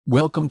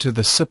Welcome to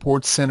the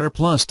SupportCenter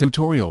Plus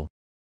tutorial.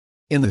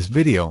 In this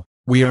video,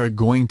 we are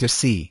going to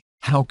see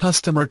how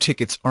customer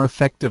tickets are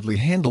effectively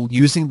handled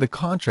using the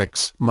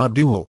Contracts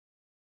module.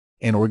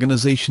 An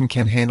organization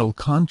can handle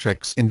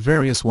contracts in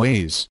various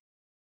ways.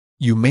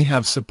 You may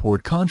have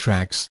support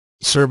contracts,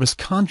 service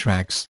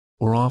contracts,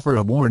 or offer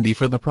a warranty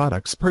for the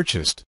products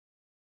purchased.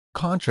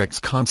 Contracts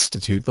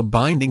constitute the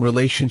binding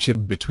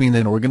relationship between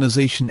an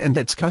organization and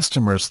its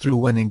customers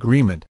through an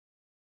agreement.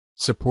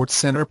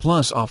 SupportCenter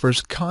Plus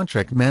offers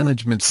contract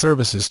management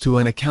services to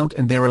an account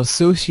and their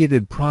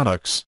associated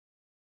products.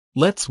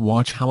 Let's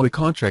watch how a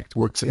contract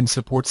works in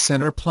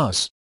SupportCenter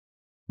Plus.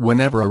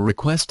 Whenever a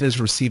request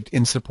is received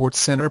in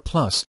SupportCenter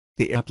Plus,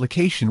 the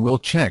application will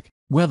check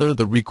whether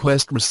the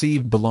request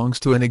received belongs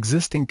to an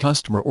existing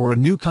customer or a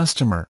new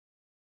customer.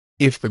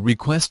 If the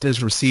request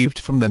is received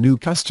from the new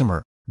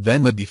customer,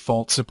 then the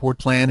default support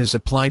plan is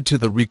applied to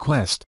the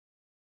request.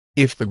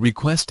 If the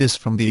request is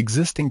from the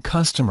existing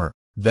customer,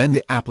 then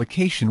the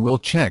application will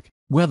check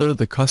whether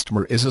the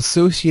customer is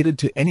associated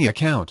to any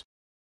account.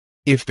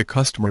 If the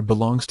customer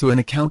belongs to an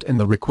account and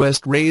the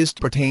request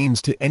raised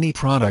pertains to any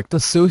product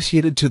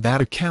associated to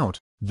that account,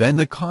 then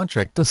the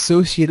contract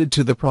associated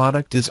to the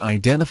product is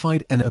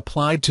identified and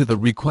applied to the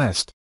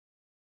request.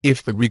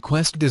 If the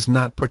request does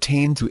not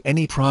pertain to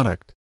any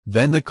product,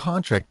 then the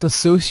contract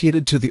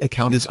associated to the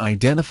account is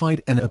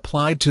identified and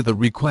applied to the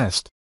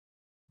request.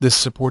 The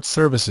support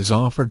services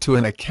offered to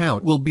an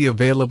account will be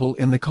available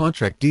in the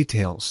contract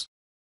details.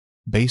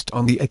 Based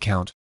on the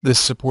account, the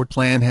support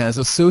plan has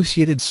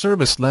associated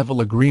service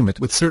level agreement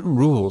with certain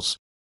rules.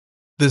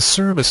 The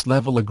service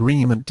level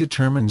agreement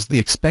determines the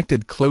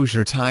expected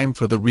closure time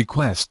for the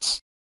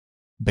requests.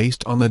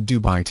 Based on the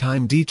due-by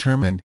time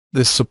determined,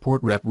 the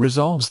support rep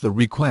resolves the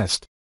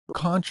request.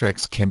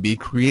 Contracts can be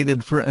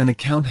created for an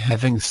account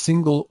having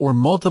single or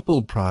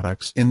multiple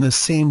products in the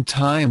same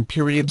time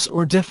periods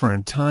or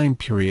different time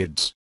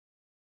periods.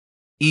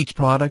 Each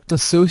product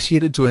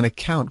associated to an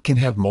account can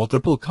have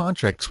multiple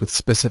contracts with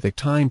specific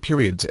time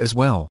periods as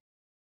well.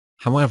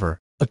 However,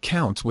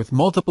 accounts with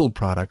multiple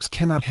products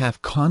cannot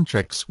have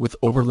contracts with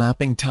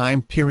overlapping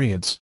time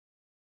periods.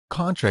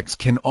 Contracts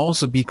can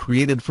also be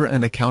created for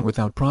an account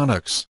without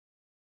products.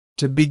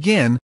 To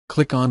begin,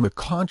 click on the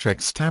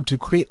Contracts tab to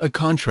create a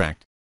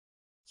contract.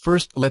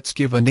 First, let's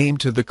give a name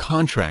to the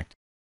contract.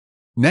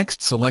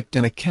 Next, select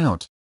an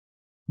account.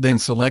 Then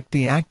select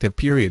the active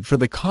period for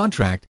the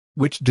contract,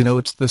 which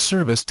denotes the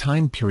service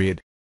time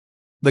period.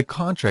 The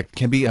contract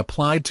can be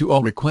applied to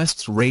all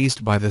requests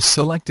raised by the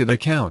selected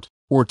account,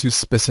 or to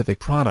specific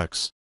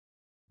products.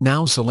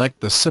 Now select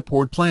the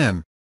support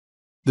plan.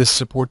 The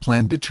support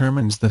plan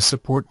determines the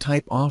support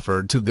type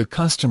offered to the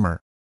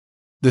customer.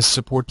 The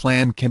support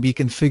plan can be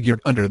configured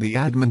under the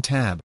Admin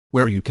tab,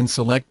 where you can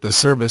select the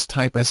service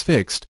type as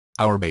fixed,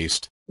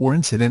 hour-based, or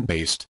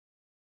incident-based.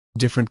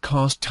 Different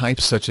cost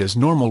types such as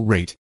normal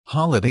rate,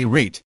 holiday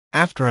rate,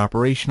 after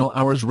operational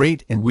hours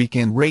rate and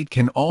weekend rate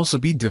can also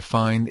be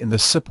defined in the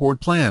support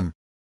plan.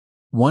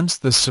 Once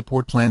the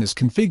support plan is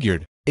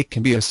configured, it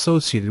can be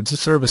associated to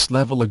service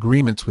level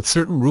agreements with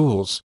certain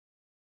rules.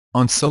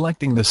 On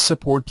selecting the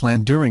support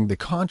plan during the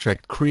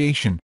contract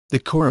creation, the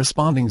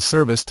corresponding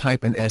service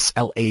type and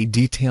SLA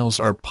details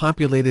are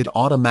populated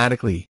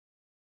automatically.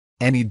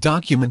 Any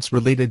documents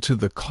related to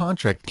the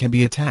contract can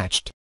be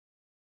attached.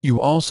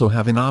 You also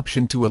have an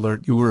option to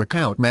alert your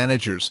account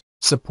managers,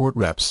 support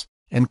reps,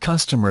 and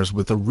customers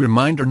with a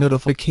reminder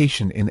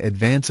notification in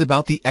advance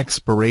about the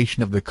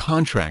expiration of the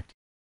contract.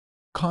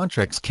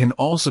 Contracts can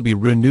also be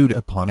renewed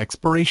upon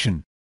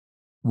expiration.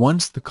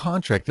 Once the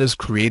contract is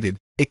created,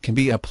 it can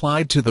be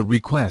applied to the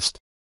request.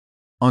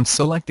 On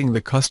selecting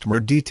the customer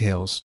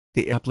details,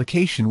 the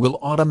application will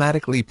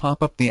automatically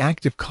pop up the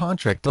active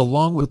contract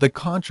along with the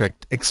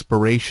contract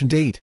expiration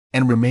date,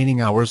 and remaining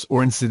hours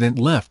or incident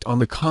left on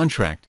the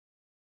contract.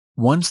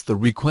 Once the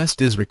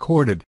request is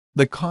recorded,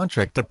 the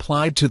contract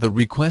applied to the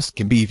request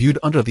can be viewed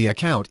under the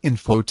Account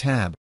Info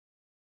tab.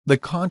 The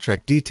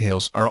contract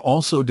details are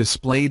also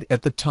displayed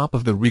at the top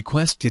of the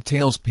Request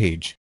Details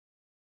page.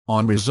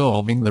 On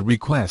resolving the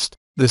request,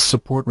 the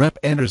support rep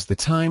enters the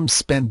time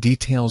spent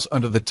details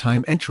under the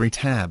Time Entry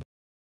tab.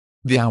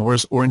 The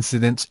hours or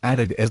incidents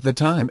added as the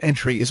time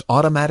entry is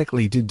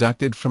automatically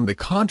deducted from the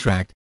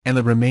contract, and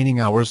the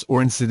remaining hours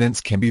or incidents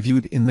can be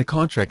viewed in the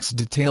Contracts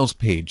Details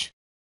page.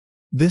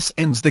 This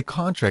ends the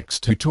Contracts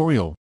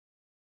tutorial.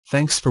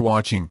 Thanks for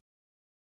watching.